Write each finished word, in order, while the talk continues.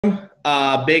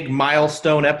Big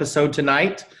milestone episode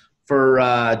tonight for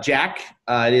Jack.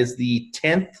 It is the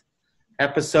 10th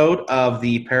episode of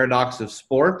the Paradox of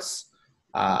Sports.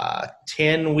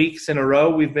 10 weeks in a row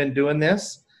we've been doing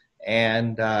this,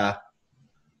 and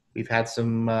we've had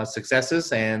some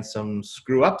successes and some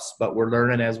screw-ups, but we're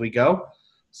learning as we go.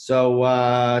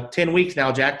 So 10 weeks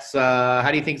now, Jax. How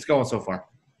do you think it's going so far?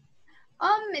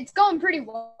 It's going pretty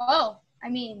well. I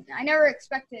mean, I never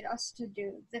expected us to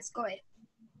do this good.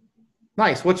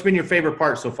 Nice. What's been your favorite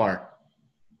part so far?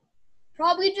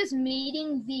 Probably just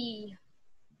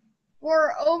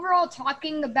we're overall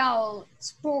talking about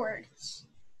sports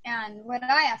and what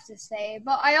I have to say,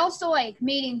 but I also like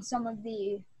meeting some of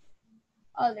the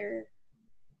other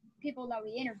people that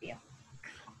we interview.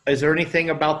 Is there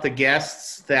anything about the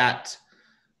guests that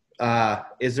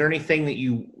is there anything that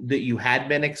you had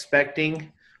been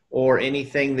expecting, or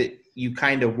anything that you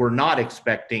kind of were not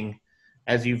expecting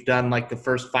as you've done like the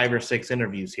first 5 or 6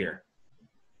 interviews here?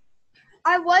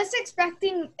 I was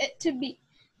expecting it to be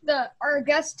our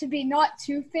guests to be not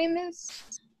too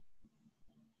famous,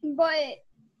 but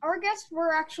our guests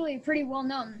were actually pretty well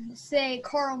known. Say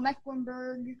Carl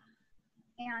Mecklenburg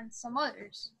and some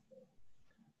others.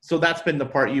 So that's been the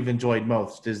part you've enjoyed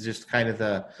most, is just kind of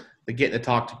the getting to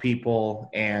talk to people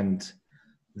and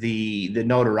the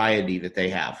notoriety that they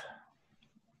have.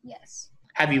 Yes.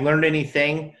 Have you learned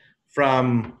anything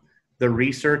from the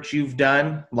research you've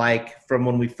done, like from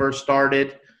when we first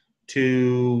started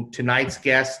to tonight's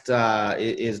guest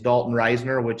is Dalton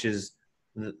Risner, which is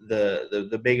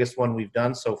the biggest one we've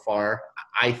done so far,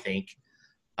 I think.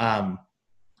 Have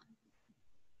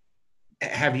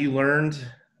you learned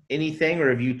anything, or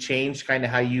have you changed kind of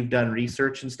how you've done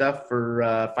research and stuff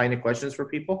for finding questions for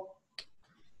people?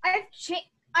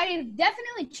 I've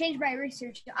definitely changed my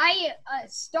research. I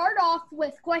start off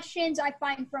with questions I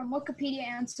find from Wikipedia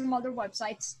and some other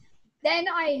websites. Then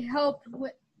I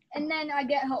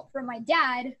get help from my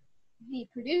dad, the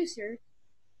producer.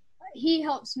 He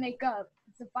helps make up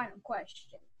the final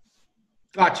question.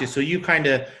 Gotcha. So you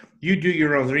do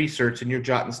your own research and you're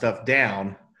jotting stuff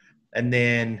down, and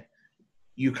then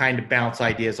you kind of bounce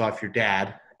ideas off your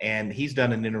dad, and he's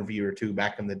done an interview or two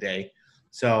back in the day.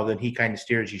 So then he kind of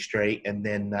steers you straight. And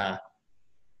then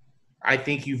I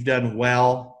think you've done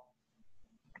well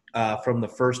from the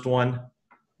first one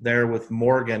there with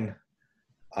Morgan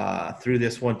through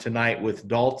this one tonight with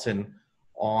Dalton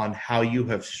on how you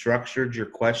have structured your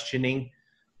questioning,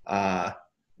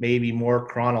 maybe more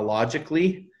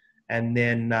chronologically. And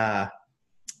then,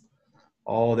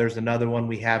 there's another one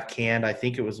we have canned. I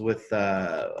think it was with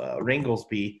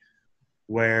Ringlesby,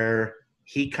 where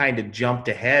he kind of jumped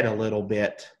ahead a little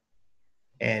bit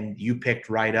and you picked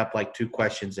right up like 2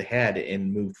 questions ahead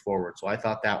and moved forward. So I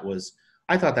thought that was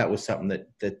something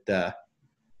that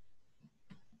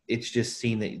it's just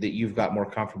seen that you've got more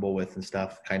comfortable with and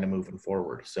stuff kind of moving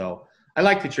forward. So I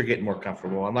like that you're getting more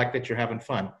comfortable. I like that you're having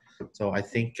fun. So I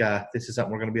think this is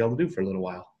something we're going to be able to do for a little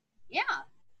while. Yeah.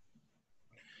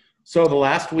 So the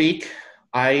last week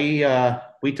we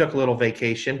took a little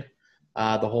vacation.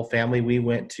 The whole family, we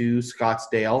went to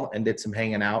Scottsdale and did some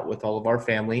hanging out with all of our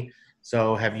family.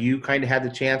 So have you kind of had the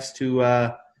chance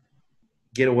to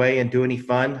get away and do any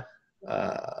fun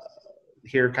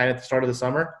here kind of at the start of the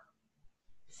summer?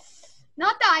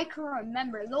 Not that I can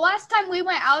remember. The last time we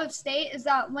went out of state is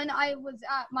that when I was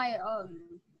at my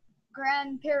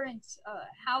grandparents'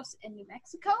 house in New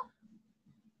Mexico.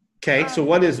 Okay, so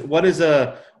what is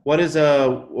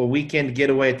a weekend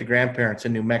getaway at the grandparents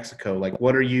in New Mexico? Like,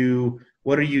 what are you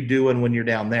doing when you're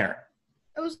down there?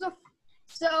 It was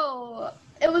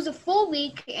a full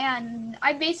week, and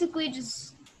I basically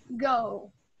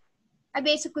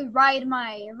ride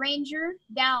my Ranger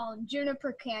down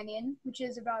Juniper Canyon, which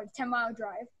is about a 10-mile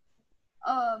drive.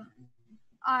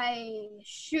 I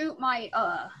shoot my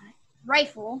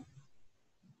rifle,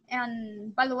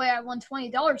 and by the way, I won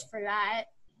 $20 for that.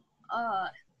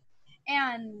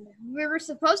 And we were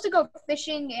supposed to go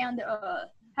fishing and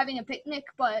having a picnic,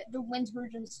 but the winds were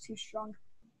just too strong.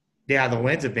 Yeah, the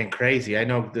winds have been crazy. I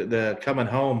know the coming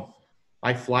home,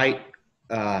 my flight,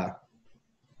 I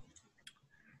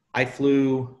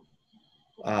flew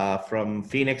from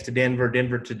Phoenix to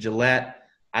Denver to Gillette.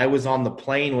 I was on the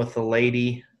plane with a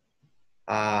lady.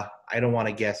 I don't want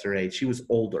to guess her age. She was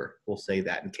older. We'll say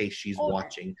that in case she's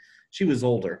watching. She was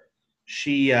older.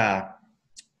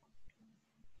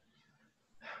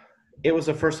 It was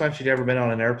the first time she'd ever been on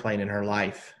an airplane in her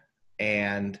life.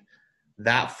 And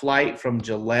that flight from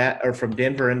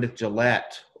Denver into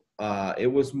Gillette,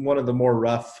 it was one of the more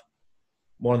rough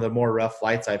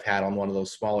flights I've had on one of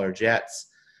those smaller jets.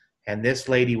 And this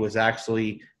lady was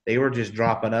actually, they were just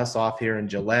dropping us off here in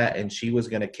Gillette, and she was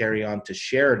going to carry on to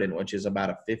Sheridan, which is about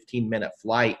a 15-minute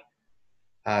flight.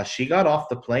 She got off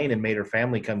the plane and made her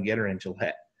family come get her in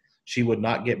Gillette. She would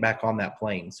not get back on that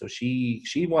plane. So she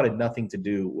wanted nothing to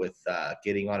do with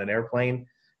getting on an airplane,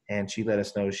 and she let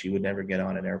us know she would never get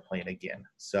on an airplane again.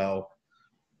 So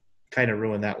kind of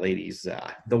ruined that lady's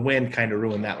the wind kind of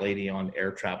ruined that lady on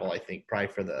air travel, I think, probably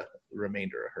for the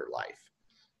remainder of her life.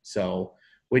 So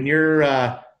when you're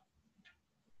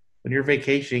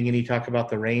vacationing and you talk about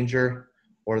the Ranger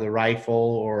or the rifle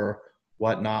or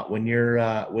whatnot, when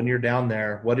you're down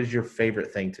there, what is your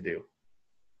favorite thing to do?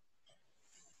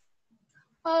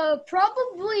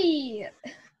 Probably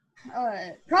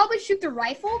shoot the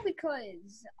rifle,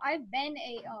 because I've been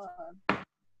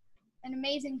an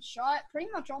amazing shot pretty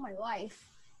much all my life.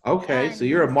 Okay, so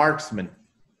you're a marksman.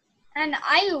 And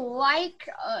I like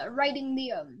riding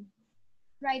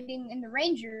in the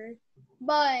Ranger,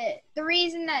 but the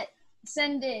reason that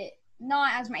sent it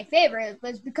not as my favorite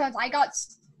was because I got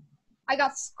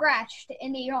scratched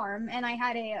in the arm, and I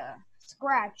had a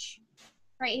scratch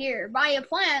right here by a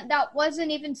plant that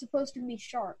wasn't even supposed to be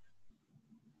sharp.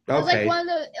 It was Okay.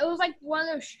 like one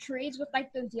of those trees with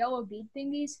like those yellow bead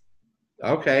thingies.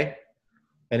 Okay.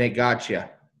 And it got you.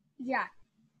 Yeah.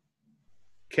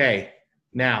 Okay.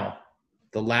 Now,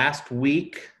 the last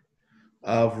week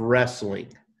of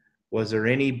wrestling, was there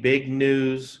any big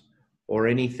news or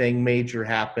anything major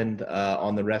happened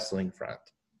on the wrestling front?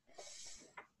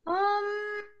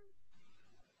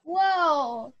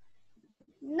 Well,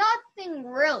 nothing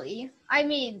really. I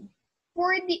mean,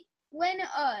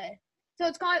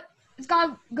 it's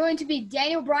going to be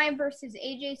Daniel Bryan versus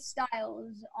AJ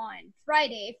Styles on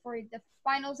Friday for the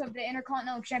finals of the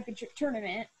Intercontinental Championship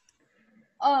tournament.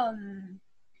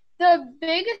 The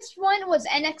biggest one was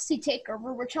NXT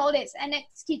TakeOver, which held its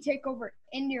NXT TakeOver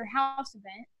in your house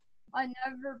event. A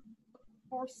never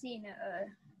before seen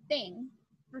thing,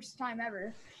 first time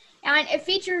ever, and it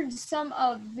featured some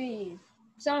of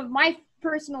my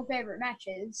personal favorite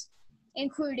matches,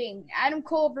 including Adam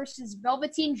Cole versus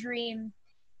Velveteen Dream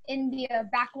in the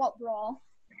backlot brawl,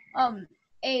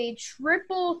 a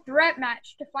triple threat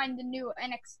match to find the new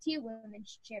NXT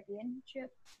Women's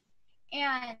Championship,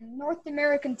 and North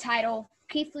American title,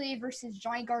 Keith Lee versus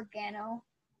Johnny Gargano,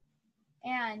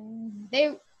 and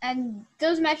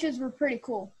those matches were pretty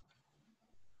cool.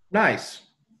 Nice.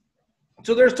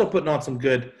 So they're still putting on some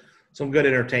good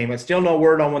entertainment. Still no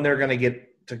word on when they're going to get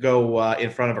to go in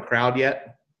front of a crowd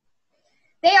yet?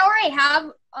 They already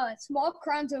have small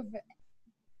crowds of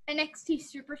NXT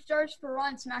superstars for Raw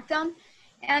and SmackDown,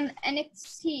 and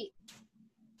NXT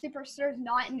superstars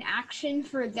not in action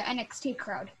for the NXT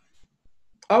crowd.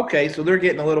 Okay, so they're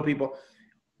getting a little people.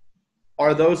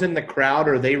 Are those in the crowd?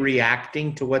 Are they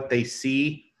reacting to what they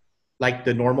see like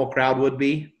the normal crowd would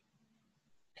be?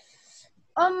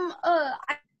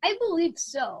 I believe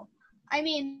so. I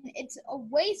mean, it's a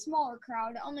way smaller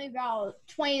crowd, only about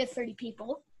 20 to 30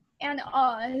 people. And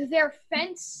they're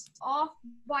fenced off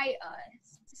by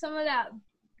some of that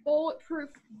bulletproof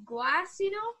glass,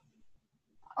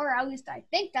 or at least I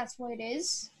think that's what it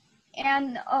is.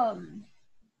 And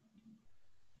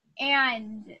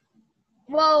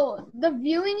well, the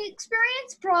viewing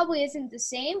experience probably isn't the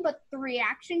same, but the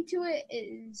reaction to it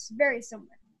is very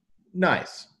similar.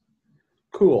 Nice.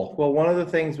 Cool. Well, one of the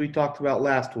things we talked about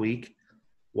last week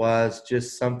was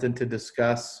just something to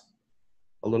discuss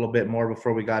a little bit more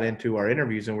before we got into our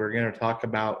interviews, and we're going to talk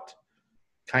about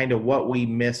kind of what we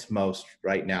miss most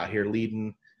right now here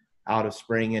leading out of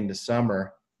spring into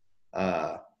summer,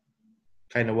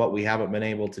 kind of what we haven't been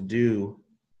able to do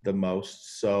the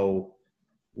most. So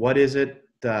what is it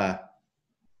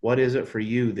for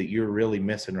you that you're really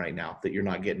missing right now that you're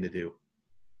not getting to do?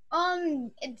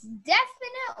 It's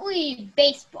definitely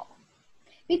baseball,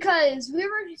 because we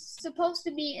were supposed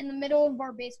to be in the middle of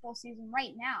our baseball season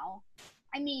right now.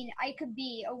 I mean, I could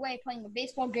be away playing a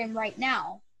baseball game right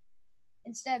now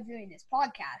instead of doing this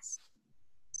podcast.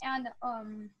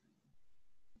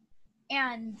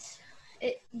 And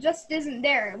it just isn't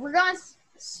there. We're going to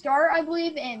start, I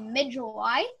believe, in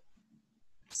mid-July.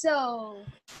 So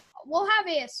we'll have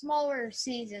a smaller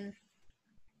season.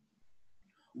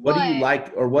 What do you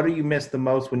like, or what do you miss the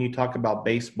most when you talk about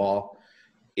baseball?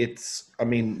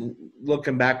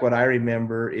 Looking back, what I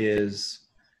remember is,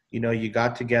 you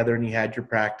got together and you had your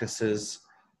practices,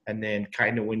 and then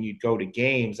kind of when you go to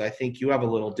games, I think you have a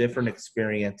little different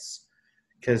experience,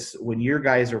 because when your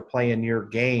guys are playing your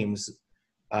games,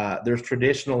 there's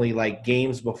traditionally like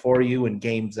games before you and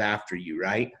games after you,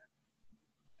 right?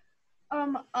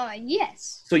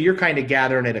 Yes. So you're kind of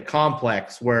gathering at a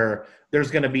complex where there's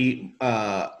going to be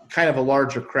kind of a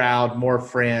larger crowd, more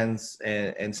friends,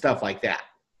 and stuff like that.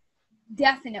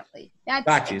 Definitely. That's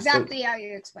Gotcha. exactly how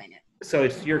you explain it. So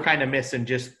you're kind of missing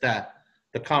just the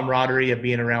camaraderie of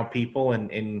being around people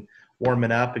and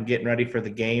warming up and getting ready for the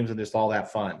games and just all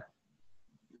that fun.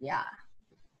 Yeah.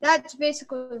 That's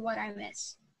basically what I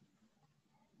miss.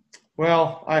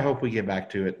 Well, I hope we get back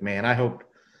to it, man. I hope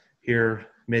here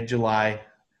mid-July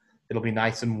it'll be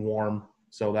nice and warm,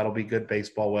 so that'll be good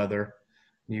baseball weather.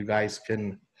 You guys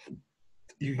can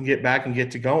get back and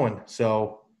get to going.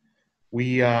 So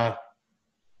we did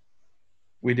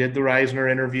the Risner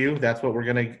interview. That's what we're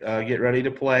going to get ready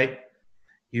to play.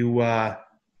 You've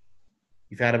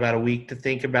had about a week to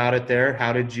think about it there.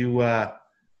 How did you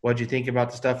what did you think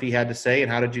about the stuff he had to say,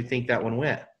 and how did you think that one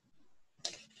went?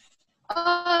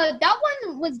 That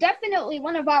one was definitely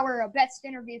one of our best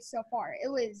interviews so far. It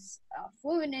was a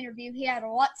fluent interview. He had a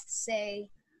lot to say.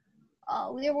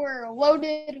 We were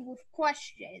loaded with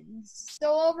questions.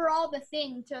 So overall, the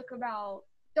thing took about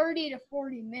 30 to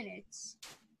 40 minutes.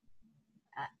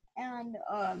 And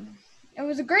it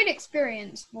was a great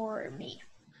experience for me.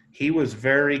 He was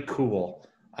very cool.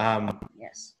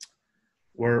 Yes.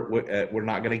 We're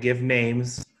not going to give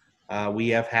names. We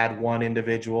have had one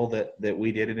individual that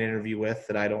we did an interview with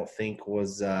that I don't think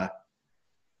was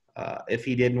if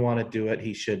he didn't want to do it,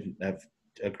 he shouldn't have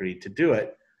agreed to do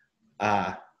it.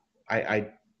 I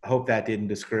hope that didn't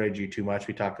discourage you too much.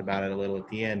 We talked about it a little at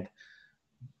the end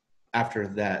after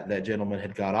that gentleman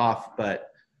had got off, but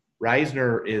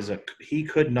Risner he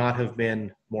could not have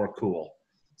been more cool.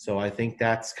 So I think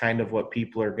that's kind of what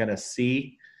people are going to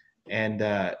see. And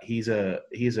he's a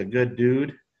good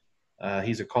dude.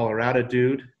 He's a Colorado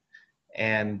dude.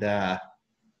 And I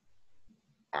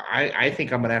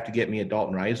think I'm going to have to get me a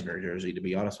Dalton Risner jersey, to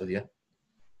be honest with you.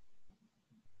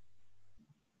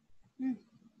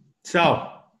 So,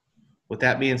 with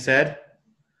that being said,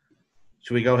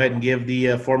 should we go ahead and give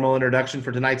the formal introduction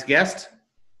for tonight's guest?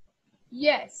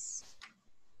 Yes.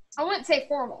 I wouldn't say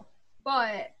formal,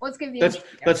 but let's give you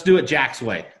let's do it Jack's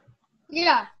way.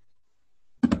 Yeah.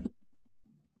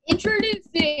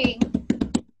 Introducing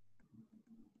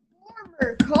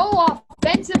former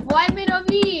co-offensive lineman of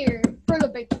the year for the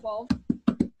Big 12.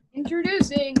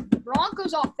 Introducing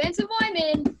Broncos offensive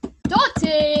lineman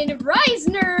Dalton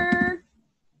Risner.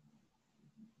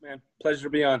 Man, pleasure to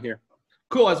be on here.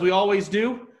 Cool. As we always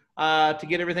do, to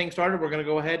get everything started, we're going to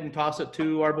go ahead and toss it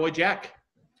to our boy Jack.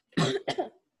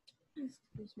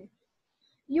 Excuse me.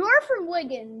 You are from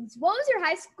Wiggins. What was your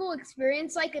high school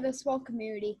experience like in a small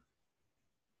community?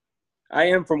 I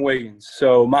am from Wiggins.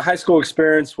 So my high school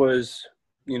experience was,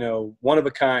 one of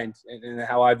a kind in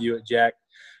how I view it, Jack.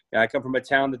 I come from a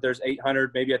town that there's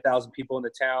 800, maybe 1,000 people in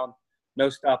the town, no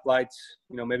stoplights,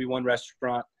 maybe one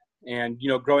restaurant. And,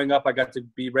 growing up, I got to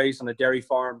be raised on a dairy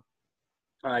farm.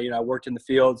 I worked in the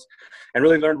fields and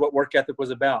really learned what work ethic was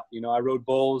about. I rode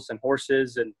bulls and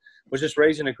horses and was just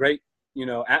raised in a great,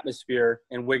 atmosphere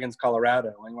in Wiggins,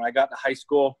 Colorado. And when I got to high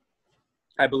school,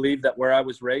 I believe that where I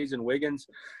was raised in Wiggins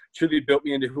truly built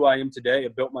me into who I am today.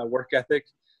 It built my work ethic.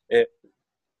 It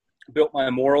built my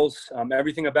morals.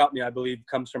 Everything about me, I believe,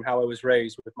 comes from how I was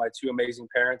raised with my two amazing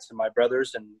parents and my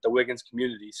brothers and the Wiggins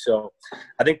community. So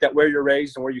I think that where you're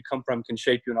raised and where you come from can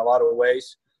shape you in a lot of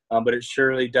ways, but it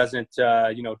surely doesn't,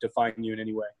 define you in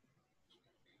any way.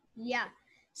 Yeah.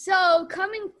 So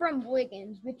coming from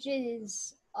Wiggins, which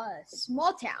is a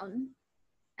small town,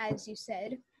 as you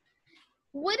said,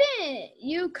 wouldn't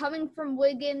you coming from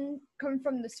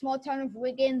the small town of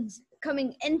Wiggins,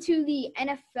 coming into the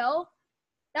NFL,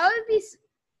 that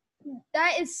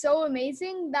is so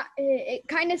amazing that it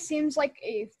kind of seems like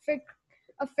a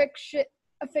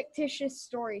fictitious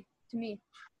story to me.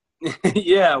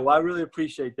 Yeah, well, I really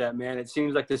appreciate that, man. It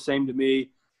seems like the same to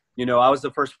me. I was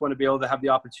the first one to be able to have the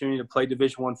opportunity to play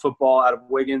Division I football out of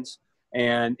Wiggins,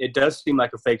 and it does seem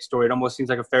like a fake story. It almost seems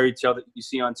like a fairy tale that you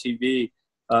see on TV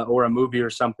or a movie or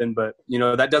something. But,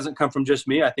 that doesn't come from just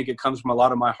me. I think it comes from a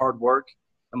lot of my hard work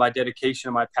and my dedication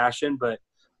and my passion. But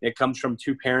it comes from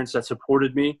two parents that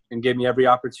supported me and gave me every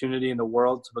opportunity in the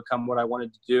world to become what I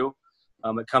wanted to do.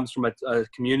 It comes from a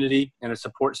community and a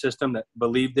support system that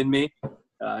believed in me.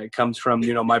 It comes from,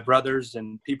 my brothers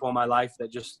and people in my life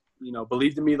that just,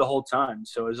 believed in me the whole time.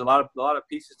 So there's a lot of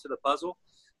pieces to the puzzle,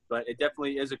 but it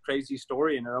definitely is a crazy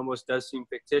story, and it almost does seem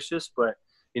fictitious, but,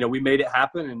 we made it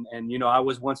happen. And I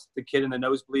was once the kid in the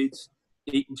nosebleeds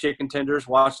eating chicken tenders,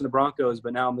 watching the Broncos,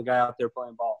 but now I'm the guy out there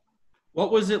playing ball.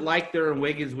 What was it like there in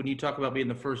Wiggins when you talk about being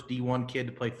the first D1 kid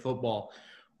to play football?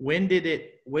 When did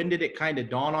it kind of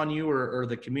dawn on you or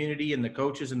the community and the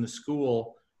coaches in the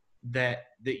school that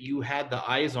you had the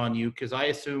eyes on you? Because I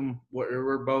assume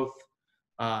we're both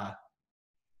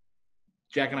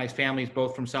Jack and I's family is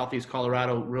both from Southeast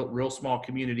Colorado, real small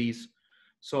communities.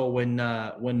 So when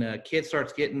the kid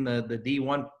starts getting the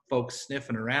D1 folks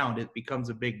sniffing around, it becomes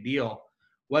a big deal.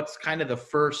 What's kind of the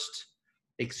first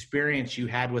experience you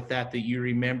had with that you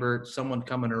remember someone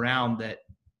coming around that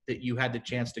you had the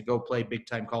chance to go play big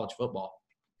time college football?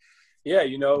 Yeah,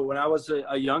 when I was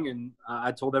a youngin',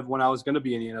 I told everyone I was going to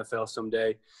be in the NFL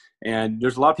someday. And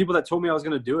there's a lot of people that told me I was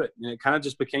going to do it. And it kind of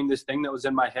just became this thing that was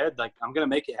in my head, like, I'm going to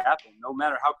make it happen. No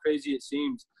matter how crazy it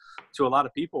seems to a lot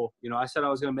of people, I said I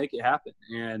was going to make it happen.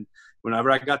 And whenever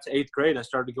I got to 8th grade, I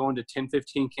started going to 10,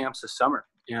 15 camps a summer.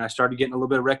 And I started getting a little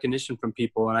bit of recognition from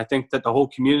people. And I think that the whole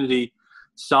community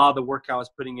saw the work I was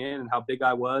putting in and how big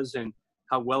I was and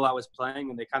how well I was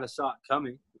playing. And they kind of saw it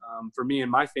coming. For me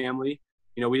and my family,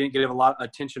 we didn't get a lot of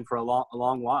attention for a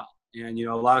long while. And,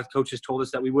 a lot of coaches told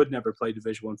us that we would never play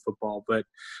Division I football, but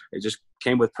it just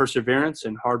came with perseverance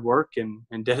and hard work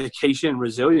and dedication and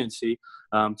resiliency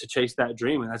to chase that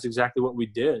dream. And that's exactly what we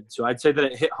did. So I'd say that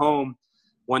it hit home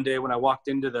one day when I walked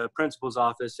into the principal's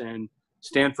office and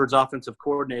Stanford's offensive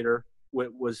coordinator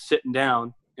was sitting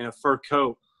down in a fur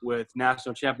coat with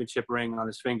national championship ring on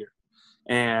his finger.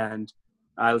 And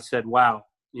I said, wow,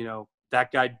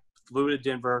 that guy flew to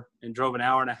Denver and drove an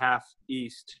hour and a half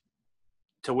east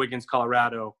to Wiggins,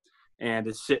 Colorado, and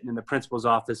is sitting in the principal's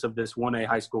office of this 1A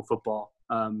high school football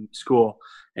school.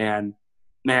 And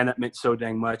man, that meant so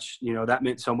dang much. That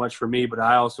meant so much for me, but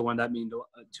I also wanted that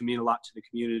to mean a lot to the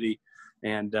community.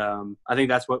 And I think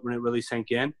that's when it really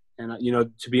sank in. And,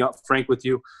 to be frank with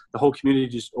you, the whole community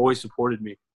just always supported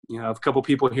me. A couple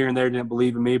people here and there didn't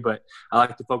believe in me, but I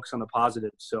like to focus on the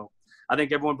positive. So I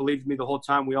think everyone believed in me the whole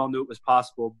time. We all knew it was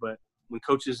possible, but when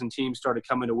coaches and teams started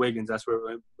coming to Wiggins, that's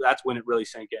when it really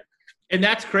sank in. And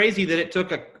that's crazy that it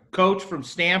took a coach from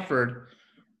Stanford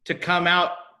to come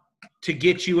out to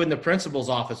get you in the principal's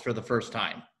office for the first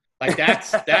time. Like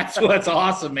that's what's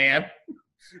awesome, man.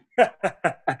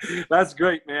 That's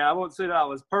great, man. I won't say that I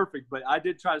was perfect, but I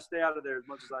did try to stay out of there as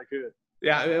much as I could.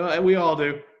 Yeah, we all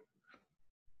do.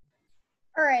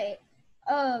 All right.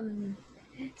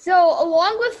 So,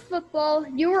 along with football,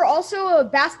 you were also a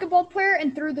basketball player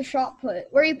and threw the shot put,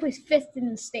 where you placed 5th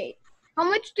in the state. How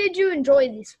much did you enjoy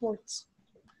these sports?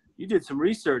 You did some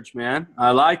research, man. I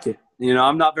like it.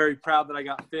 I'm not very proud that I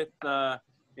got 5th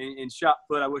in shot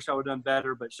put. I wish I would have done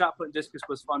better, but shot put and discus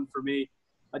was fun for me.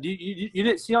 You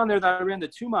didn't see on there that I ran the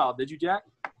 2-mile, did you, Jack?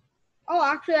 Oh,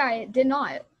 actually, I did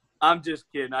not. I'm just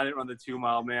kidding. I didn't run the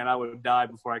 2-mile, man. I would have died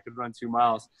before I could run 2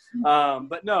 miles.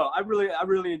 But no, I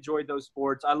really enjoyed those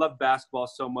sports. I love basketball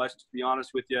so much, to be honest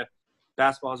with you.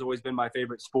 Basketball has always been my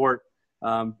favorite sport.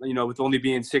 With only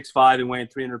being 6'5" and weighing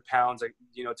 300 pounds,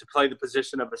 to play the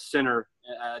position of a center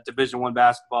at Division I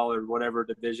basketball or whatever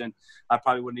division, I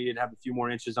probably would need to have a few more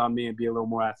inches on me and be a little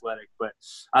more athletic. But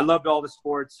I loved all the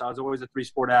sports. I was always a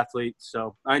 3-sport athlete.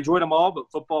 So I enjoyed them all, but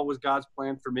football was God's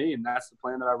plan for me, and that's the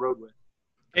plan that I rode with.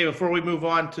 Hey, before we move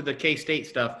on to the K-State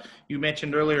stuff, you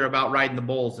mentioned earlier about riding the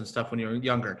bulls and stuff when you were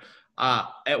younger.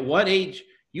 At what age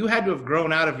 – you had to have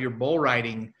grown out of your bull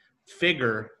riding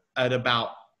figure at about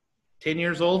 10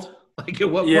 years old? Like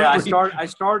at what point? I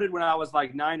started when I was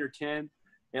like 9 or 10.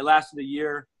 It lasted a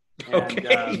year. And,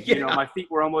 okay, my feet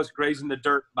were almost grazing the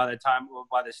dirt by the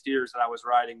steers that I was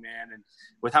riding, man. And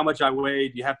with how much I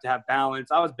weighed, you have to have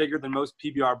balance. I was bigger than most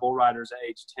PBR bull riders at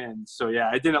age 10. So,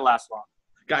 yeah, it didn't last long.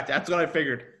 Gotcha. That's what I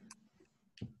figured.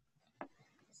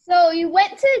 So you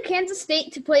went to Kansas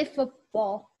State to play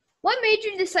football. What made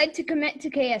you decide to commit to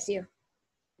KSU?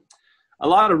 A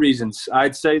lot of reasons.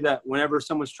 I'd say that whenever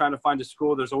someone's trying to find a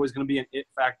school, there's always going to be an it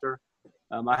factor.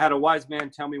 I had a wise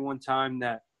man tell me one time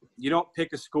that you don't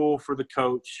pick a school for the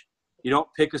coach. You don't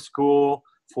pick a school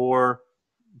for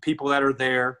people that are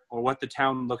there or what the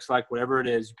town looks like, whatever it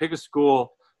is. You pick a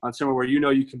school on somewhere where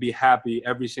you can be happy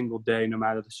every single day, no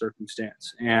matter the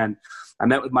circumstance. And I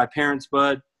met with my parents,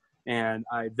 Bud, and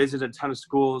I visited a ton of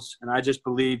schools, and I just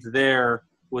believed there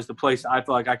was the place I felt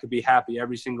like I could be happy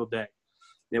every single day.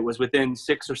 It was within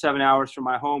 6 or 7 hours from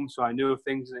my home, so I knew if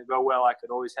things didn't go well, I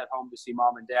could always head home to see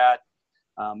mom and dad.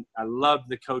 I loved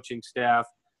the coaching staff.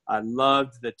 I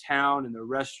loved the town and the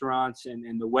restaurants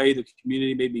and the way the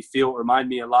community made me feel. It reminded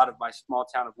me a lot of my small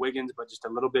town of Wiggins, but just a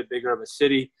little bit bigger of a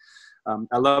city.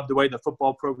 I loved the way the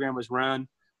football program was run.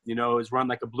 It was run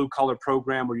like a blue-collar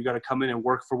program where you got to come in and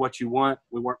work for what you want.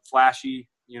 We weren't flashy,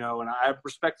 and I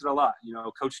respected a lot.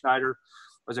 Coach Snyder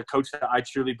was a coach that I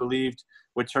truly believed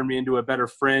would turn me into a better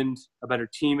friend, a better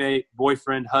teammate,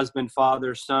 boyfriend, husband,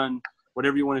 father, son,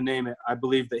 whatever you want to name it. I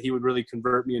believed that he would really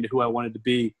convert me into who I wanted to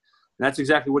be. And that's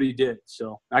exactly what he did.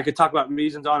 So I could talk about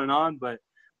reasons on and on, but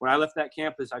when I left that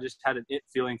campus, I just had an it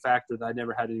feeling factor that I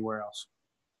never had anywhere else.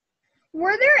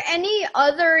 Were there any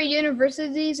other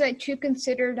universities that you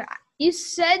considered? You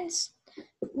said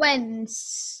when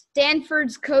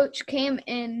Stanford's coach came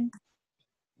in,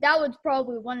 that was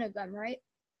probably one of them, right?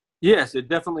 Yes, it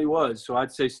definitely was. So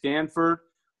I'd say Stanford,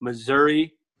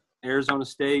 Missouri, Arizona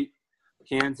State,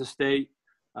 Kansas State.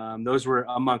 Those were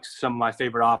amongst some of my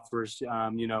favorite offers,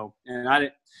 and I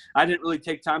didn't really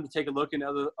take time to take a look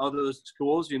into other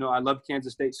schools. I loved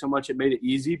Kansas State so much it made it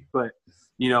easy, but,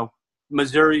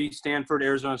 Missouri, Stanford,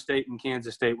 Arizona State, and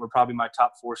Kansas State were probably my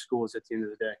top 4 schools at the end of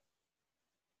the day.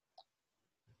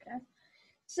 Okay.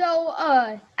 So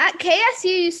at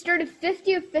KSU, you started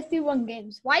 50 of 51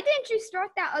 games. Why didn't you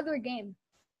start that other game?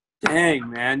 Dang,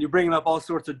 man. You're bringing up all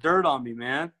sorts of dirt on me,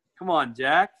 man. Come on,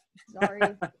 Jack. Sorry.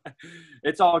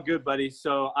 It's all good, buddy.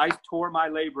 So I tore my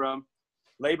labrum.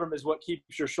 Labrum is what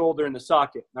keeps your shoulder in the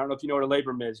socket. I don't know if you know what a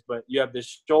labrum is, but you have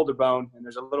this shoulder bone, and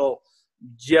there's a little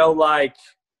gel-like,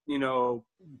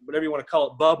 whatever you want to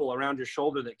call it, bubble around your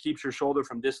shoulder that keeps your shoulder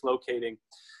from dislocating.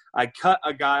 I cut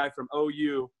a guy from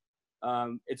OU.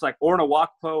 It's like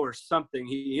Ornawakpo or something.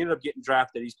 He ended up getting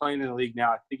drafted. He's playing in the league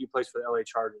now. I think he plays for the LA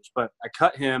Chargers. But I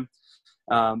cut him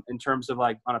in terms of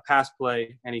like on a pass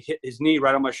play, and he hit his knee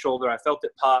right on my shoulder. I felt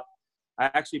it pop.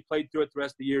 I actually played through it the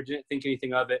rest of the year, didn't think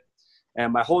anything of it.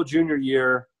 And my whole junior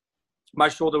year, my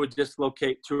shoulder would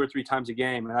dislocate 2 or 3 times a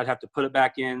game, and I'd have to put it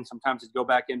back in. Sometimes it'd go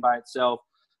back in by itself.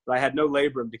 But I had no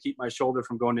labrum to keep my shoulder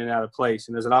from going in and out of place.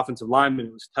 And as an offensive lineman,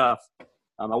 it was tough.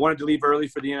 I wanted to leave early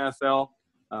for the NFL.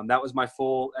 That was my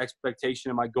full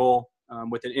expectation and my goal.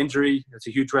 With an injury, it's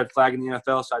a huge red flag in the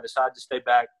NFL, so I decided to stay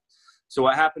back. So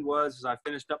what happened was I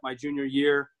finished up my junior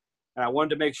year, and I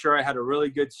wanted to make sure I had a really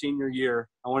good senior year.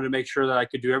 I wanted to make sure that I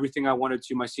could do everything I wanted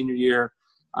to my senior year.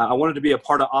 I wanted to be a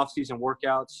part of off-season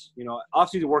workouts.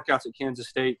 Off-season workouts at Kansas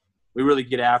State, we really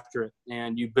get after it,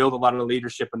 and you build a lot of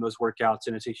leadership in those workouts,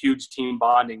 and it's a huge team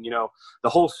bonding. The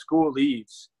whole school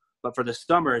leaves, but for the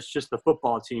summer, it's just the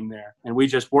football team there, and we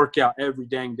just work out every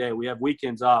dang day. We have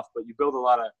weekends off, but you build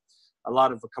a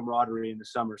lot of camaraderie in the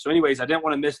summer. So anyways, I didn't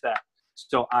want to miss that.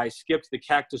 So I skipped the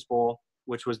Cactus Bowl,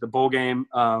 which was the bowl game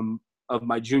of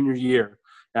my junior year.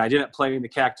 And I didn't play in the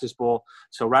Cactus Bowl.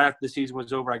 So right after the season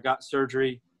was over, I got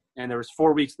surgery. And there was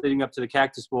 4 weeks leading up to the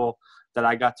Cactus Bowl that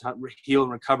I got to heal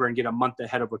and recover and get a month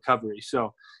ahead of recovery.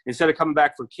 So instead of coming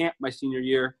back for camp my senior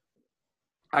year,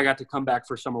 I got to come back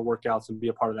for summer workouts and be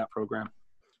a part of that program.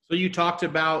 So you talked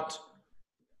about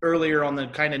earlier on the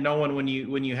kind of knowing when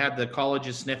you had the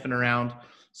colleges sniffing around.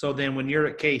 So then when you're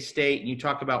at K-State and you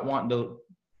talk about wanting to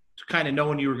kind of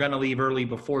knowing you were going to leave early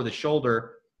before the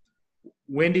shoulder,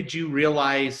 when did you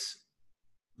realize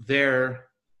there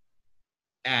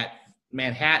at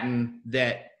Manhattan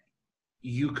that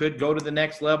you could go to the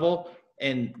next level?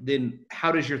 And then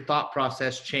how does your thought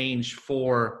process change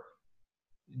for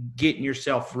getting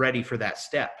yourself ready for that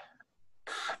step?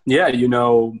 Yeah,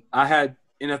 I had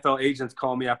NFL agents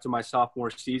call me after my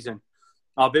sophomore season.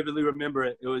 I'll vividly remember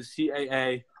it. It was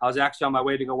CAA. I was actually on my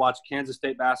way to go watch Kansas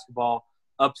State basketball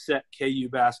upset KU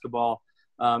basketball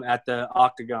at the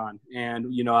Octagon. And,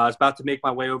 I was about to make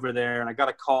my way over there, and I got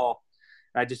a call.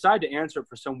 I decided to answer it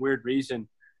for some weird reason.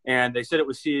 And they said it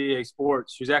was CAA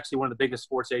Sports, who's actually one of the biggest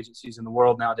sports agencies in the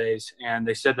world nowadays. And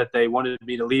they said that they wanted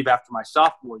me to leave after my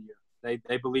sophomore year.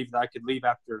 They believed that I could leave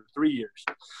after 3 years.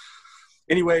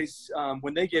 Anyways,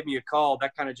 when they gave me a call,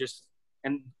 that kind of just –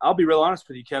 and I'll be real honest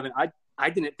with you, Kevin, I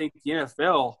didn't think the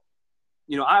NFL –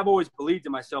 I've always believed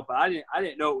in myself, but I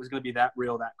didn't know it was going to be that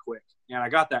real that quick. And I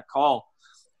got that call.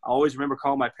 I always remember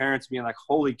calling my parents being like,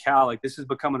 holy cow, like this is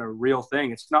becoming a real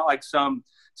thing. It's not like some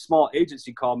small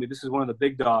agency called me. This is one of the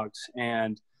big dogs.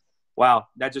 And wow,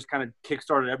 that just kind of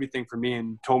kickstarted everything for me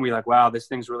and told me like, wow, this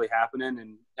thing's really happening.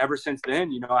 And ever since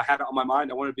then, I had it on my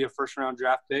mind. I wanted to be a first round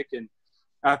draft pick, and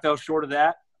I fell short of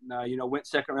that. Went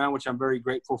second round, which I'm very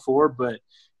grateful for. But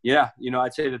yeah,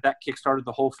 I'd say that kickstarted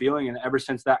the whole feeling. And ever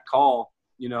since that call,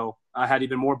 I had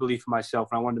even more belief in myself,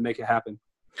 and I wanted to make it happen.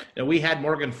 And we had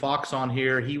Morgan Fox on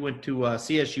here. He went to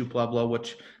CSU Pueblo,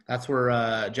 which that's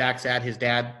where Jack's at. His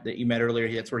dad that you met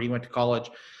earlier, that's where he went to college.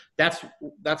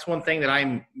 That's one thing that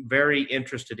I'm very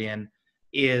interested in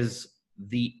is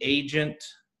the agent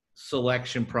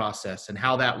selection process and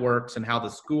how that works and how the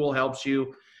school helps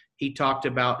you. He talked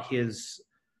about his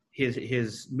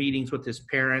meetings with his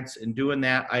parents and doing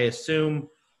that. I assume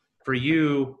for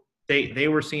you, they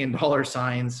were seeing dollar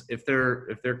signs if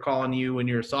they're calling you when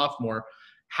you're a sophomore.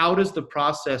 How does the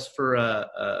process for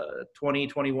a 20,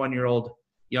 21-year-old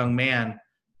young man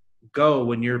go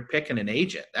when you're picking an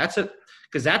agent? That's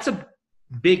a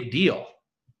big deal.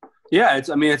 Yeah,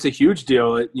 it's a huge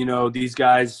deal. These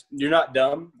guys, you're not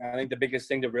dumb. I think the biggest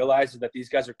thing to realize is that these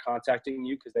guys are contacting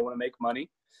you because they want to make money.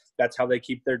 That's how they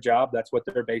keep their job. That's what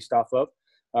they're based off of.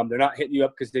 They're not hitting you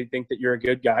up because they think that you're a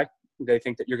good guy. They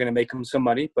think that you're going to make them some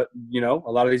money. But,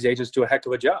 a lot of these agents do a heck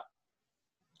of a job.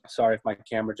 Sorry if my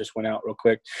camera just went out real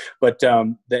quick. But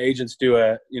the agents do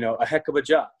a heck of a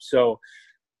job. So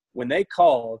when they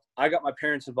called, I got my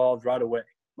parents involved right away.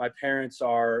 My parents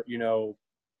are,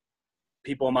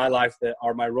 people in my life that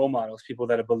are my role models, people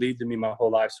that have believed in me my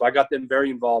whole life. So I got them very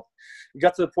involved. It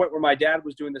got to the point where my dad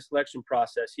was doing the selection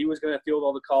process. He was going to field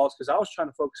all the calls because I was trying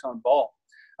to focus on ball.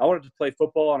 I wanted to play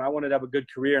football and I wanted to have a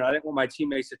good career. And I didn't want my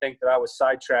teammates to think that I was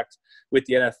sidetracked with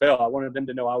the NFL. I wanted them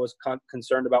to know I was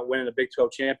concerned about winning a Big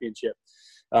 12 championship.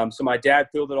 So my dad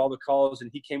fielded all the calls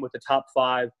and he came with the top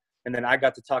 5. And then I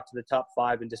got to talk to the top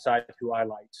 5 and decide who I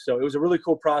liked. So it was a really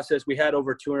cool process. We had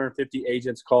over 250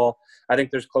 agents call. I think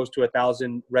there's close to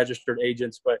 1,000 registered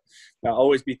agents, but I'll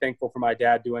always be thankful for my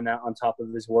dad doing that on top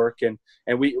of his work. And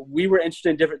we were interested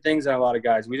in different things than a lot of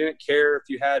guys. We didn't care if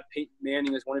you had Peyton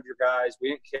Manning as one of your guys. We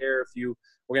didn't care if you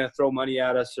were going to throw money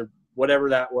at us or whatever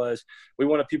that was. We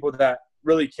wanted people that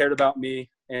really cared about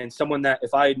me, and someone that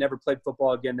if I had never played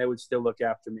football again, they would still look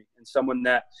after me, and someone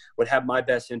that would have my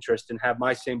best interest and have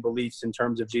my same beliefs in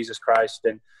terms of Jesus Christ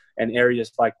and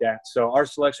areas like that. So our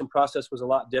selection process was a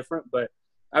lot different, but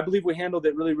I believe we handled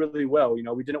it really, really well.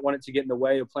 We didn't want it to get in the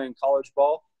way of playing college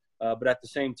ball, but at the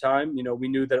same time, we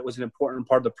knew that it was an important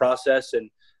part of the process,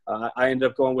 and I ended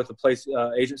up going with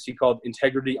a agency called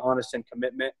Integrity, Honest, and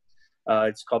Commitment.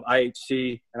 It's called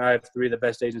IHC, and I have 3 of the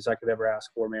best agents I could ever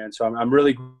ask for, man. So I'm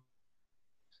really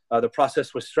the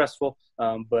process was stressful,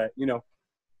 but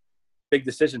big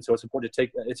decision. So it's important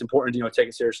to take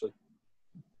it seriously.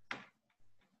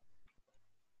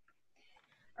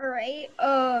 All right.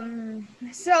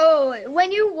 So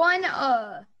when you won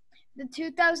the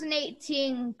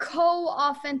 2018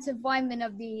 co-offensive lineman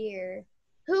of the year,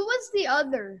 who was the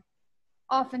other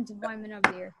offensive lineman of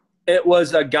the year? It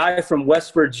was a guy from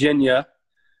West Virginia.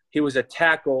 He was a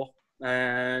tackle,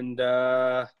 and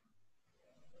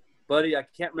buddy, I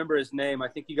can't remember his name. I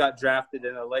think he got drafted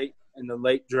in the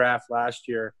late draft last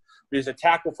year. He was a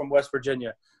tackle from West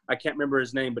Virginia. I can't remember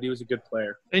his name, but he was a good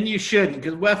player. And you shouldn't,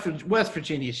 because West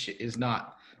Virginia is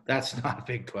not. That's not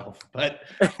Big 12. But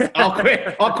I'll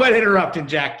quit interrupting,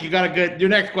 Jack. Your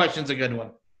next question's a good one.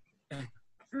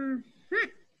 Mm-hmm.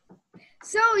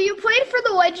 So you played for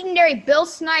the legendary Bill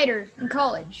Snyder in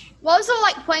college. What was it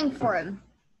like playing for him?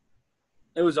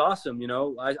 It was awesome.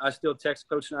 I still text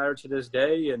Coach Snyder to this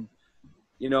day, and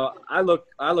I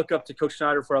look up to Coach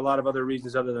Snyder for a lot of other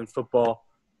reasons other than football.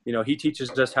 He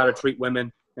teaches us how to treat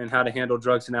women and how to handle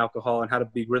drugs and alcohol and how to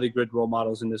be really good role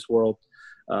models in this world,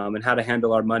 and how to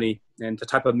handle our money and the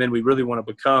type of men we really want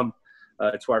to become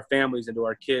to our families and to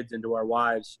our kids and to our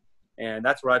wives. And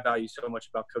that's what I value so much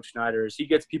about Coach Snyder is he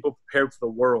gets people prepared for the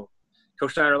world.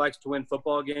 Coach Snyder likes to win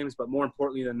football games, but more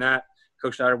importantly than that,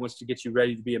 Coach Snyder wants to get you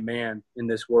ready to be a man in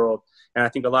this world. And I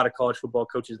think a lot of college football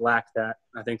coaches lack that.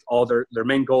 I think all their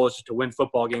main goal is just to win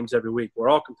football games every week. We're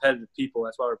all competitive people.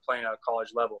 That's why we're playing at a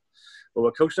college level. But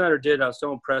what Coach Snyder did, I was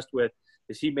so impressed with,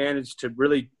 is he managed to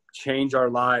really change our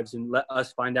lives and let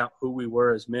us find out who we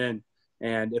were as men.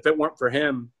 And if it weren't for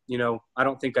him, I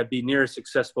don't think I'd be near as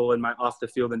successful in my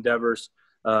off-the-field endeavors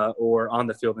or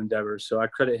on-the-field endeavors. So I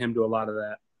credit him to a lot of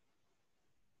that.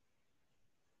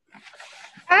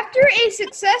 After a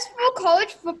successful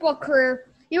college football career,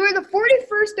 you were the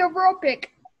 41st overall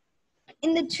pick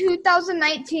in the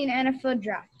 2019 NFL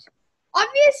Draft.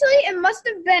 Obviously, it must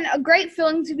have been a great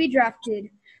feeling to be drafted,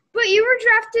 but you were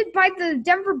drafted by the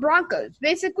Denver Broncos,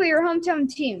 basically your hometown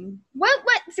team. What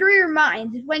went through your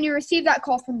mind when you received that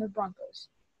call from the Broncos?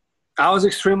 I was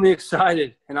extremely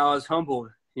excited, and I was humbled.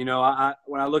 When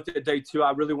I looked at day 2,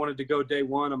 I really wanted to go day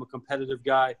 1. I'm a competitive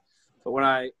guy. But when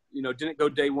I, didn't go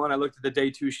day 1, I looked at the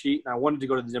day 2 sheet, and I wanted to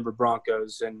go to the Denver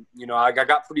Broncos. And, I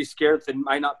got pretty scared that they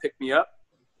might not pick me up,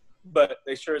 but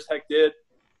they sure as heck did.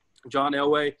 John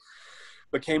Elway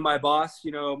became my boss,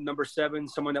 number 7,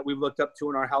 someone that we've looked up to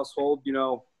in our household,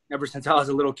 ever since I was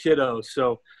a little kiddo.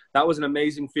 So that was an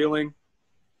amazing feeling,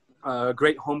 a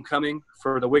great homecoming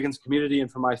for the Wiggins community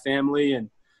and for my family. And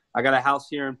I got a house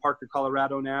here in Parker,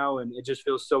 Colorado now, and it just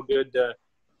feels so good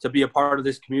to be a part of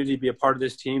this community, be a part of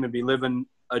this team, and be living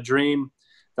a dream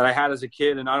that I had as a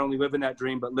kid, and not only living that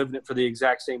dream, but living it for the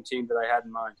exact same team that I had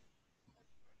in mind.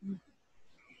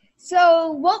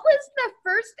 So what was the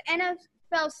first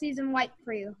NFL season like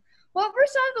for you? What were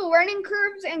some of the learning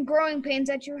curves and growing pains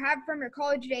that you had from your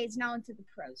college days now into the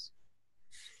pros?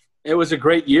 It was a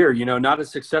great year, not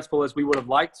as successful as we would have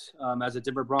liked as a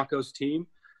Denver Broncos team.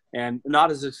 and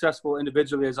not as successful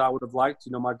individually as I would have liked.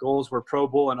 You know, my goals were Pro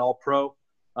Bowl and All Pro.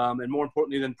 And more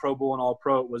importantly than Pro Bowl and All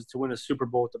Pro, it was to win a Super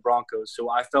Bowl with the Broncos. So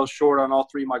I fell short on all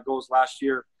three of my goals last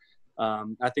year.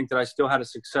 I think that I still had a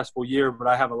successful year, but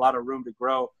I have a lot of room to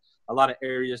grow, a lot of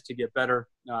areas to get better.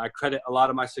 I credit a lot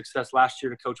of my success last year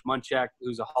to Coach Munchak,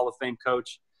 who's a Hall of Fame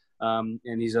coach,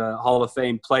 and he's a Hall of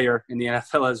Fame player in the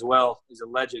NFL as well. He's a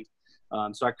legend.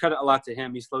 So I credit a lot to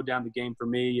him. He slowed down the game for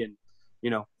me. And, you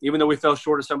know, even though we fell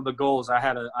short of some of the goals, I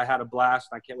had a blast.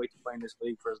 And I can't wait to play in this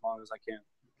league for as long as I can.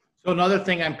 So another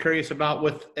thing I'm curious about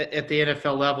at the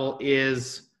NFL level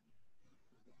is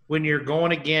when you're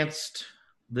going against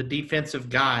the defensive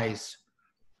guys,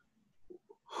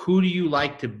 who do you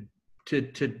like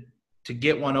to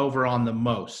get one over on the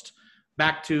most?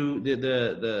 Back to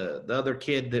the other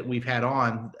kid that we've had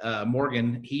on,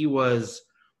 Morgan, he was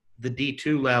the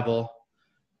D2 level,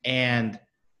 and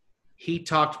he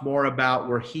talked more about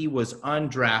where he was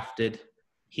undrafted.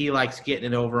 He likes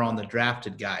getting it over on the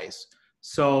drafted guys.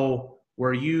 So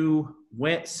where you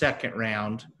went second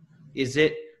round, is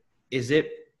it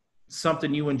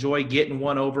something you enjoy getting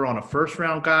one over on a first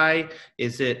round guy?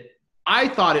 I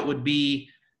thought it would be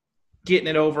getting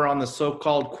it over on the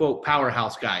so-called quote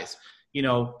powerhouse guys, you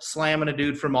know, slamming a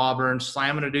dude from Auburn,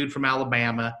 slamming a dude from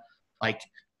Alabama. Like,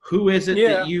 who is it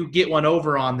that you get one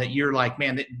over on that you're like,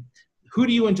 man, who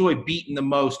do you enjoy beating the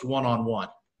most one-on-one?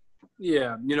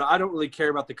 Yeah. You know, I don't really care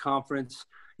about the conference.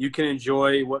 You can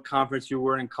enjoy what conference you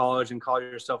were in college and call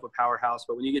yourself a powerhouse.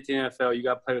 But when you get to the NFL, you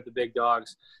got to play with the big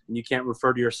dogs, and you can't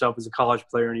refer to yourself as a college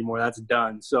player anymore. That's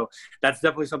done. So that's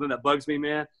definitely something that bugs me,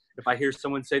 man. If I hear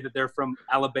someone say that they're from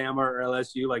Alabama or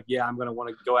LSU, like, yeah, I'm going to want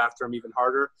to go after them even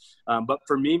harder. But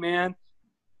for me, man,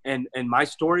 and my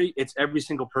story, it's every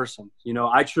single person. You know,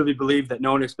 I truly believe that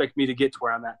no one expected me to get to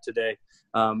where I'm at today.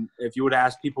 If you would have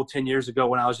asked people 10 years ago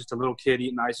when I was just a little kid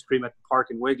eating ice cream at the park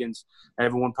in Wiggins,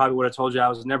 everyone probably would have told you I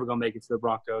was never going to make it to the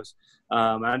Broncos.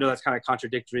 And I know that's kind of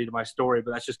contradictory to my story,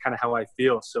 but that's just kind of how I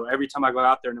feel. So every time I go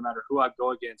out there, no matter who I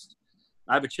go against,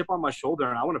 I have a chip on my shoulder,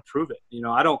 and I want to prove it. You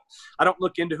know, I don't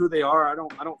look into who they are. I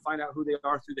don't find out who they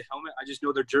are through the helmet. I just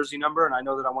know their jersey number, and I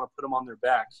know that I want to put them on their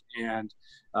back. And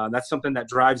that's something that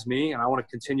drives me, and I want to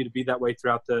continue to be that way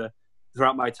throughout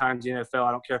my time in the NFL.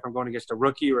 I don't care if I'm going against a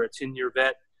rookie or a 10-year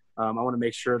vet. I want to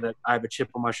make sure that I have a chip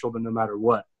on my shoulder no matter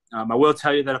what. I will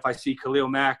tell you that if I see Khalil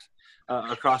Mack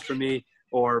across from me,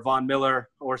 or Von Miller,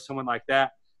 or someone like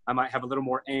that, I might have a little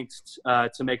more angst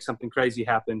to make something crazy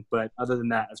happen. But other than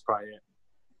that, that's probably it.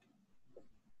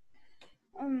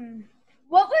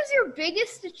 What was your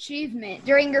biggest achievement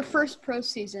during your first pro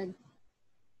season?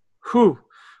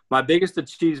 My biggest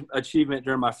achievement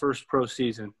during my first pro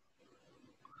season,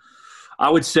 I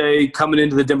would say coming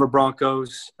into the Denver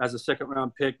Broncos as a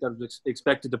second-round pick that was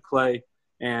expected to play,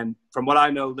 and from what I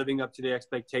know, living up to the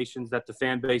expectations that the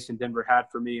fan base in Denver had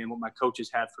for me and what my coaches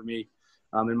had for me.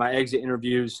 In my exit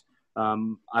interviews,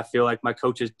 I feel like my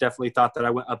coaches definitely thought that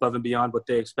I went above and beyond what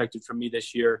they expected from me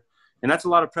this year. And that's a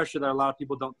lot of pressure that a lot of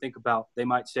people don't think about. They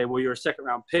might say, well, you're a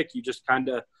second-round pick. You just kind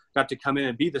of got to come in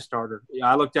and be the starter. You know,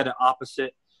 I looked at it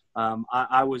opposite.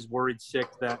 I was worried sick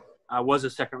that I was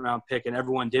a second-round pick, and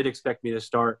everyone did expect me to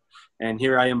start. And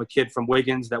here I am, a kid from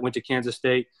Wiggins that went to Kansas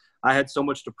State. I had so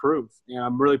much to prove. You know,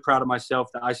 I'm really proud of myself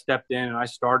that I stepped in and I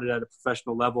started at a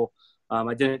professional level.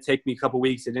 It didn't take me a couple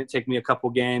weeks. It didn't take me a couple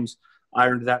games. I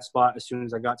earned that spot as soon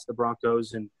as I got to the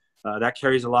Broncos, and that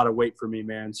carries a lot of weight for me,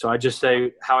 man. So I just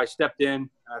say how I stepped in,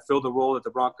 I filled the role that the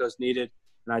Broncos needed,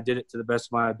 and I did it to the best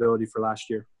of my ability for last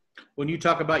year. When you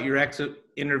talk about your exit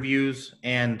interviews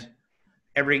and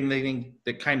everything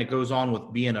that kind of goes on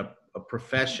with being a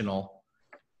professional,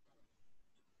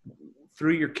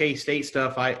 through your K-State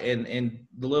stuff, and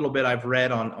the little bit I've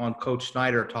read on Coach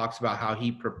Snyder talks about how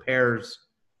he prepares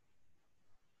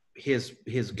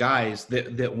his guys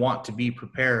that want to be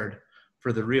prepared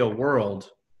for the real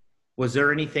world. Was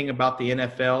there anything about the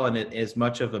NFL and as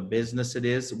much of a business it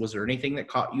is? Was there anything that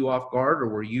caught you off guard, or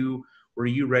were you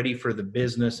ready for the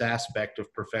business aspect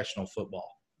of professional football?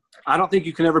 I don't think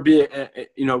you can ever be,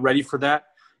 ready for that.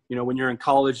 You know, when you're in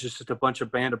college, it's just a bunch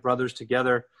of band of brothers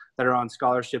together that are on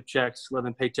scholarship checks,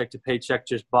 living paycheck to paycheck,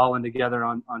 just balling together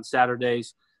on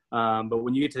Saturdays. But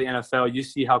when you get to the NFL, you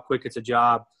see how quick it's a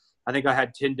job. I think I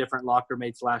had 10 different locker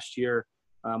mates last year.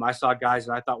 I saw guys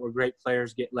that I thought were great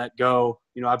players get let go.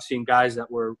 You know, I've seen guys that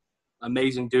were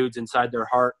amazing dudes inside their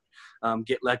heart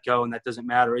get let go, and that doesn't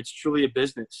matter. It's truly a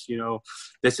business. You know,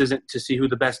 this isn't to see who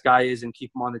the best guy is and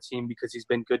keep him on the team because he's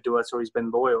been good to us or he's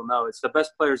been loyal. No, it's the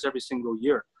best players every single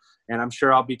year. And I'm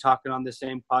sure I'll be talking on the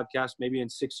same podcast maybe in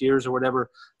 6 years or whatever,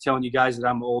 telling you guys that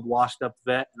I'm an old washed up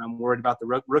vet and I'm worried about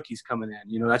the rookies coming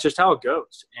in. That's just how it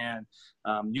goes. And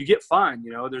you get fined.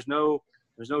 There's no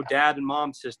dad and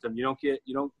mom system. You don't get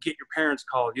your parents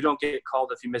called. You don't get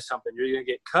called if you miss something. You're going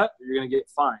to get cut or you're going to get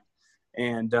fined.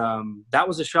 And that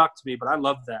was a shock to me, but I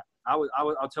loved that.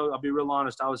 I'll be real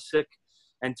honest. I was sick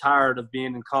and tired of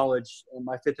being in college in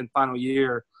my 5th and final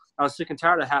year. I was sick and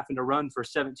tired of having to run for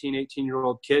 17,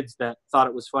 18-year-old kids that thought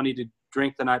it was funny to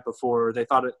drink the night before. Or they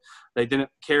didn't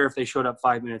care if they showed up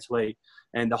 5 minutes late,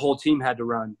 and the whole team had to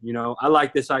run. I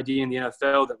like this idea in the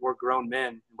NFL that we're grown men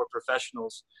and we're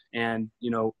professionals. And,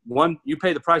 you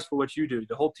pay the price for what you do.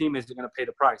 The whole team isn't going to pay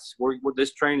the price.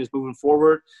 This train is moving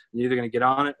forward. You're either going to get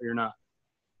on it or you're not.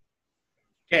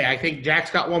 Okay, I think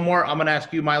Jack's got one more. I'm going to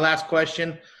ask you my last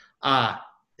question.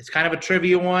 It's kind of a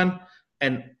trivia one,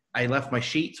 and I left my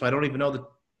sheet, so I don't even know the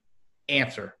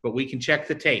answer, but we can check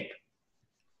the tape.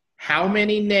 How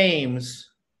many names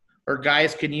or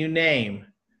guys can you name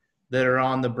that are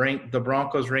on the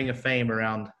Broncos Ring of Fame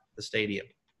around the stadium?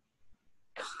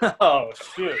 Oh,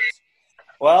 shoot.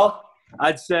 Well,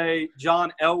 I'd say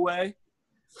John Elway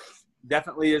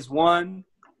definitely is one.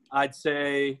 I'd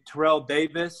say Terrell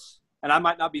Davis. And I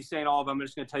might not be saying all of them. I'm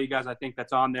just going to tell you guys I think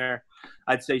that's on there.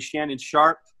 I'd say Shannon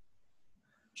Sharp,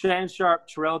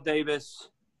 Terrell Davis,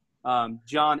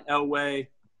 John Elway,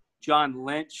 John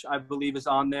Lynch, I believe is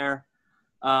on there.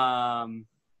 I'm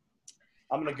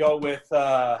going to go with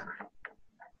let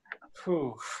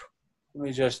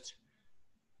me just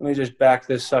back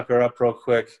this sucker up real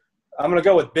quick. I'm going to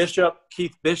go with Bishop.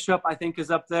 Keith Bishop, I think,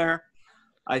 is up there.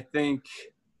 I think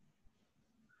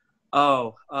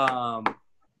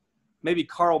maybe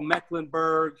Carl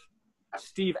Mecklenburg,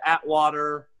 Steve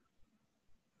Atwater.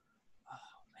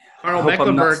 Carl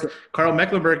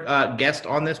Mecklenburg, guest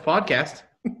on this podcast.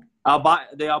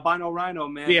 The albino rhino,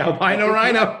 man. The albino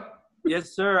rhino. Yes,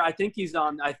 sir. I think he's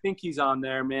on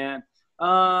there, man.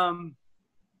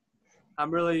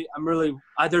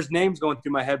 There's names going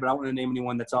through my head, but I don't want to name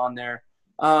anyone that's on there.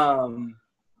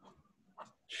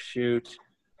 Shoot.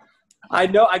 I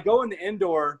know I go in the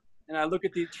indoor and I look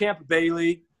at the Champ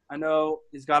Bailey. I know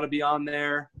he's got to be on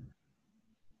there.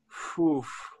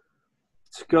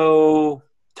 Let's go.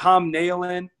 Tom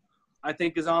Nalen, I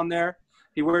think, is on there.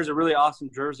 He wears a really awesome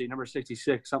jersey, number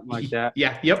 66, something like that.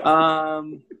 Yeah, yep.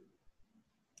 I'm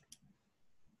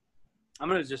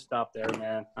going to just stop there,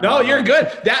 man. No, you're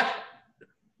good.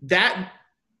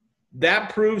 That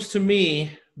proves to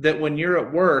me that when you're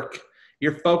at work,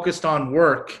 you're focused on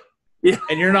work. Yeah.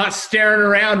 And you're not staring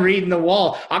around reading the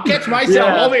wall. I'll catch myself.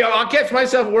 I'll catch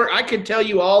myself at work. I can tell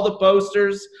you all the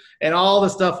posters and all the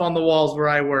stuff on the walls where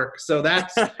I work. So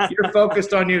that's you're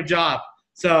focused on your job.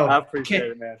 So I appreciate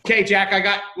it, man. Okay, Jack, I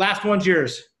got last one's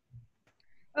yours.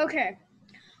 Okay.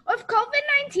 With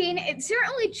COVID-19, it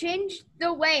certainly changed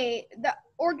the way that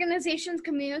organizations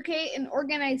communicate and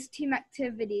organize team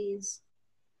activities.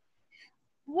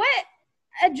 What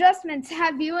adjustments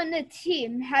have you and the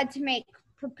team had to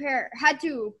prepare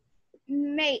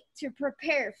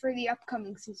for the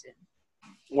upcoming season?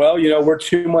 Well, we're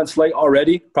 2 months late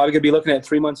already. Probably going to be looking at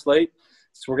 3 months late.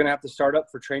 So we're going to have to start up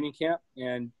for training camp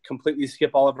and completely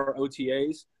skip all of our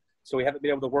OTAs. So we haven't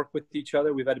been able to work with each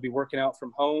other. We've had to be working out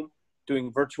from home,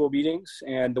 doing virtual meetings.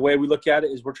 And the way we look at it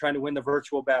is we're trying to win the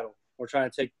virtual battle. We're trying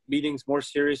to take meetings more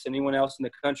serious than anyone else in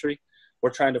the country.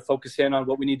 We're trying to focus in on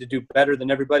what we need to do better than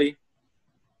everybody.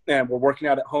 And we're working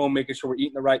out at home, making sure we're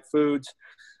eating the right foods.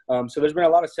 So there's been a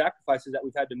lot of sacrifices that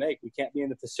we've had to make. We can't be in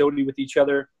the facility with each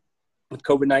other. With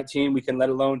COVID-19, we can let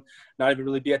alone not even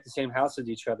really be at the same house as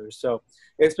each other. So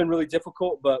it's been really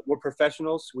difficult, but we're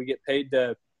professionals. We get paid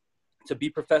to be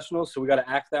professionals, so we got to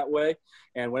act that way.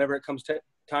 And whenever it comes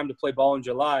time to play ball in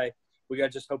July, we got to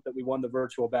just hope that we won the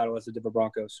virtual battle as the Denver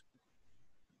Broncos.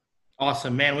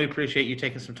 Awesome, man. We appreciate you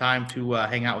taking some time to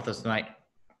hang out with us tonight.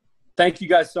 Thank you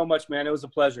guys so much, man. It was a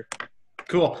pleasure.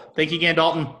 Cool. Thank you again,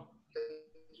 Dalton. All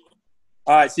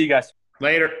right. See you guys.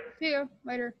 Later. See you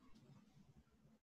later.